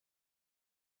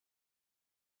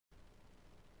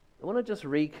I want to just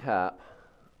recap,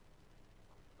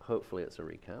 hopefully it's a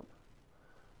recap,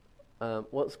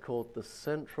 what's called the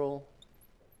central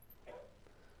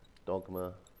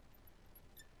dogma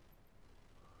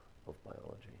of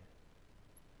biology.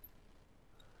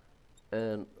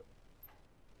 And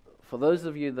for those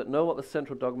of you that know what the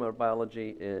central dogma of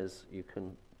biology is, you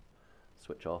can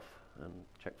switch off and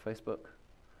check Facebook,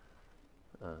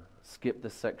 skip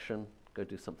this section, go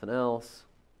do something else.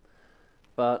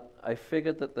 But I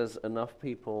figured that there's enough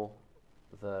people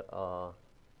that are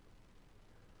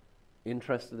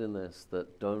interested in this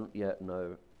that don't yet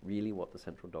know really what the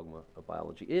central dogma of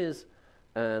biology is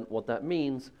and what that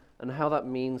means and what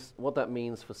that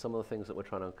means for some of the things that we're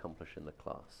trying to accomplish in the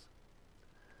class.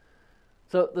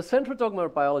 So the central dogma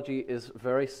of biology is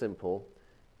very simple.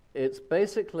 It's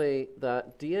basically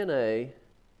that DNA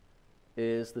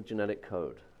is the genetic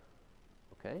code,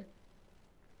 okay?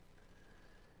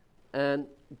 And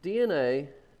DNA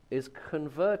is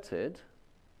converted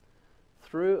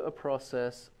through a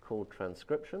process called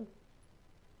transcription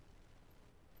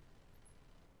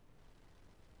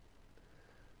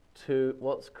to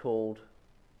what's called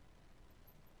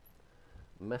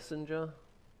messenger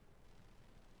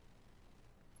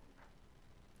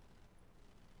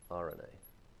RNA.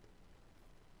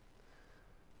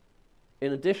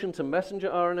 In addition to messenger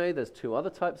RNA, there's two other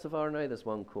types of RNA. There's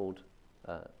one called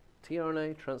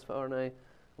tRNA, transfer RNA, and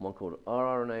one called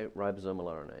rRNA, ribosomal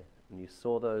RNA. And you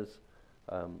saw those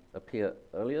appear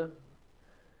earlier,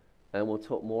 and we'll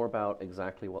talk more about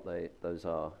exactly what those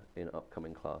are in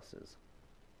upcoming classes.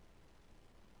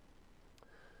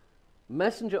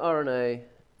 Messenger RNA,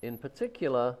 in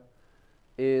particular,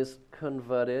 is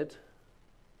converted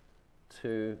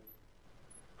to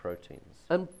proteins.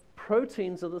 And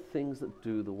proteins are the things that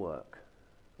do the work,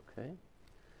 okay?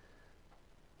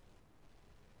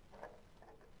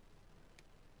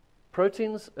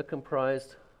 Proteins are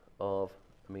comprised of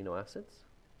amino acids.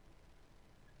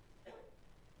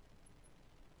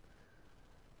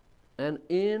 And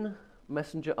in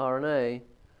messenger RNA,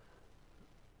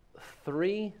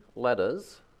 3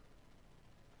 letters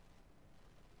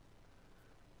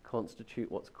constitute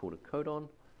what's called a codon,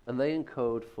 and they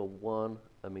encode for 1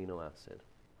 amino acid.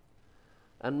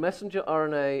 And messenger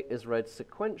RNA is read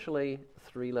sequentially,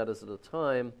 3 letters at a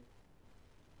time,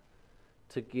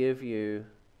 to give you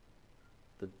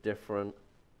the different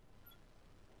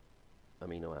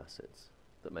amino acids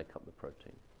that make up the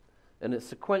protein. And it's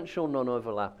sequential,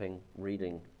 non-overlapping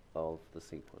reading of the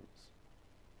sequence.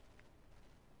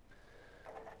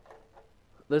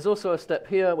 There's also a step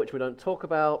here which we don't talk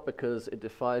about because it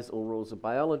defies all rules of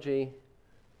biology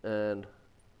and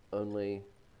only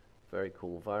very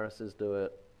cool viruses do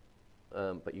it,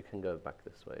 but you can go back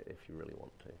this way if you really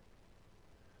want to.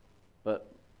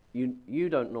 But you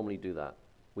don't normally do that.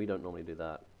 We don't normally do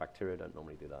that. Bacteria don't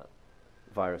normally do that.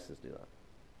 Viruses do that.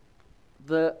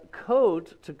 The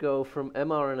code to go from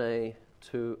mRNA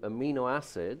to amino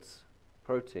acids,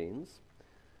 proteins,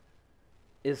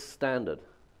 is standard.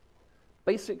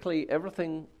 Basically,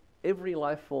 every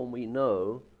life form we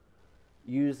know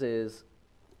uses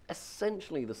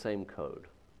essentially the same code.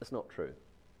 It's not true.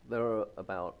 There are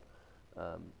about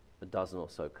a dozen or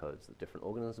so codes that different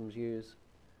organisms use,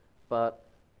 but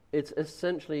it's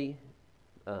essentially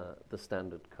the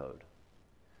standard code.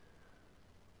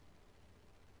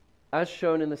 As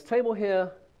shown in this table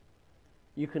here,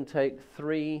 you can take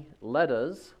 3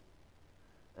 letters,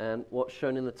 and what's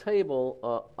shown in the table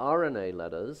are RNA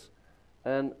letters,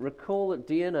 and recall that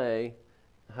DNA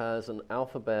has an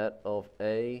alphabet of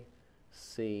A,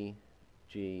 C,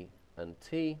 G, and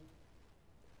T.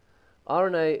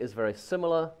 RNA is very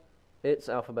similar. Its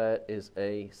alphabet is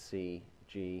A, C,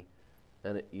 G,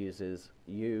 and it uses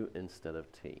U instead of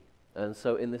T. And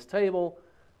so in this table,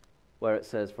 where it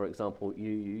says, for example,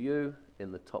 UUU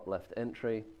in the top left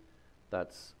entry,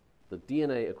 that's the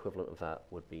DNA equivalent of that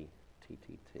would be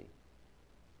TTT.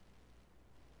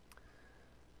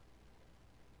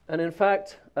 And in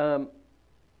fact, the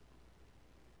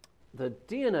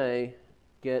DNA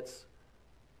gets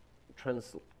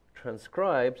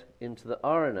transcribed into the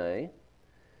RNA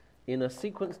in a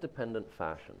sequence-dependent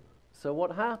fashion. So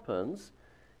what happens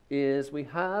is we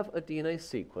have a DNA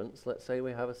sequence. Let's say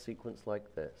we have a sequence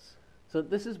like this. So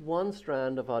this is one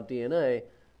strand of our DNA,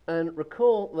 and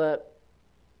recall that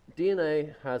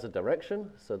DNA has a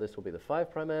direction, so this will be the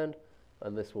 5' end,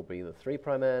 and this will be the 3'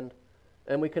 end,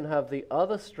 and we can have the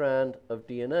other strand of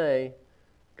DNA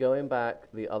going back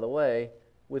the other way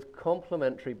with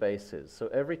complementary bases. So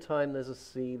every time there's a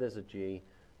C, there's a G,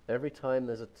 every time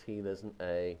there's a T, there's an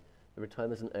A, every time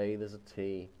there's an A, there's a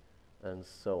T, and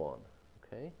so on,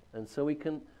 okay? And so we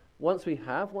can once we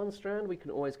have one strand, we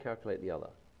can always calculate the other.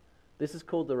 This is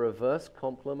called the reverse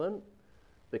complement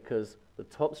because the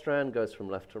top strand goes from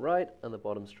left to right and the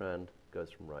bottom strand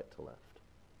goes from right to left.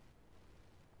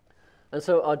 And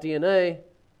so our DNA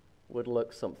would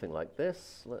look something like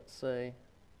this, let's say.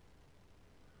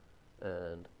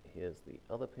 And here's the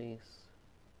other piece.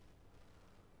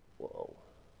 Whoa,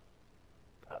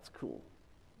 that's cool.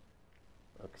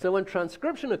 Okay. So when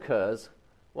transcription occurs,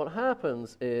 what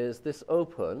happens is this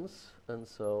opens, and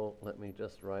so let me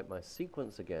just write my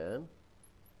sequence again.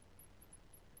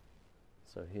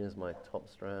 So here's my top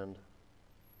strand.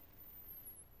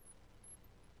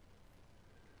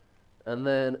 And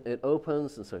then it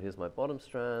opens, and so here's my bottom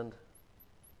strand.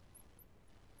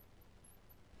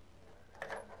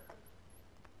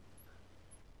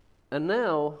 And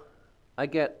now I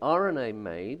get RNA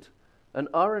made, and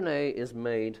RNA is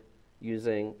made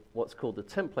using what's called the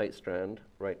template strand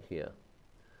right here.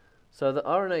 So the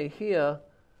RNA here,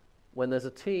 when there's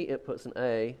a T, it puts an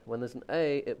A. When there's an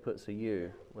A, it puts a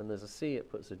U. When there's a C,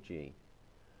 it puts a G.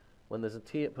 When there's a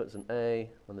T, it puts an A.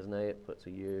 When there's an A, it puts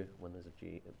a U. When there's a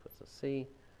G, it puts a C,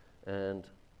 and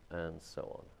so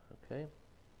on. Okay.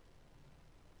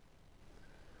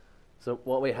 So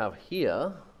what we have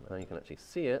here, now you can actually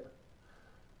see it.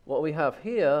 What we have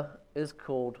here is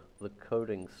called the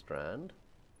coding strand,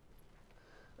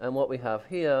 and what we have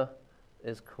here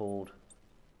is called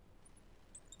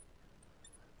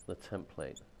the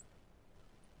template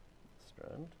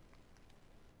strand,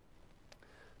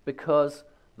 because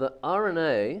the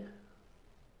RNA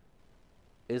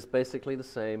is basically the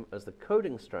same as the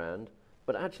coding strand,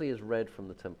 but actually is read from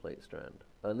the template strand.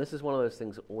 And this is one of those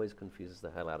things that always confuses the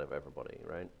hell out of everybody,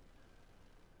 right?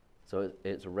 So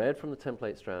it's read from the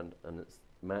template strand and it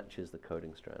matches the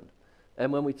coding strand.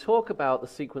 And when we talk about the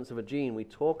sequence of a gene, we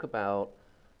talk about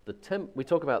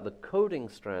the coding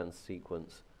strand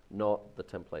sequence, not the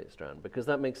template strand, because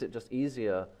that makes it just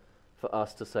easier for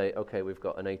us to say, okay, we've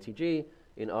got an ATG,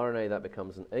 in RNA that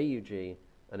becomes an AUG,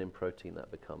 and in protein that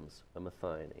becomes a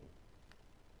methionine.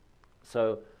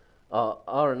 So our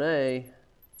RNA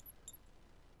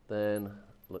then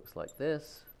looks like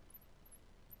this.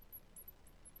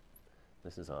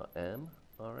 This is our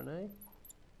mRNA.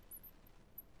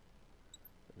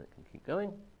 And it can keep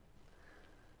going.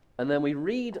 And then we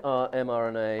read our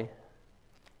mRNA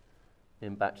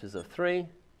in batches of 3.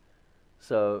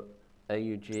 So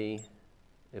AUG,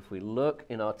 if we look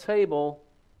in our table,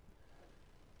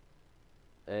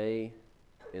 A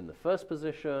in the first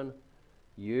position,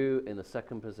 U in the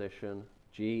second position,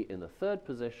 G in the third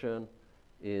position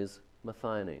is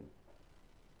methionine.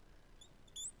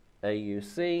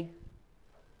 AUC,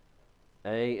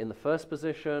 A in the first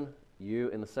position, U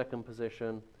in the second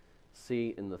position,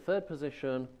 C in the third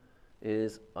position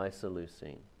is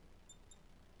isoleucine.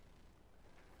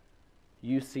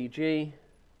 UCG,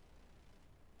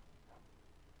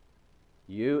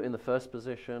 U in the first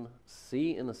position,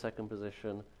 C in the second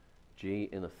position, G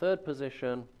in the third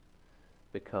position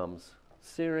becomes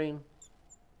serine.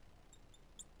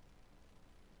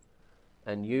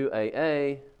 And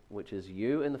UAA, which is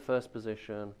U in the first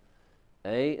position,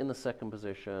 A in the second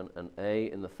position, and A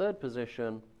in the third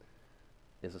position,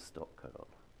 is a stop codon.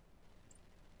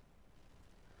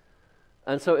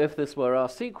 And so if this were our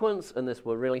sequence and this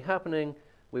were really happening,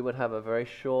 we would have a very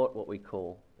short, what we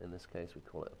call, in this case, we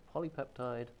call it a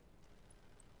polypeptide,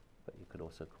 but you could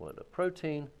also call it a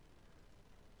protein.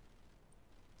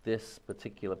 This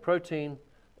particular protein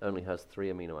only has 3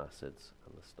 amino acids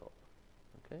and the stop.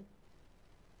 Okay?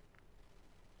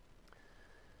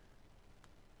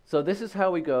 So this is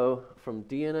how we go from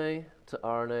DNA to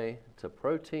RNA to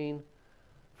protein.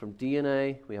 From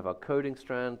DNA, we have our coding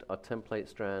strand, our template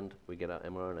strand, we get our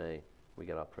mRNA, we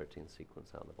get our protein sequence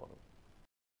out the bottom.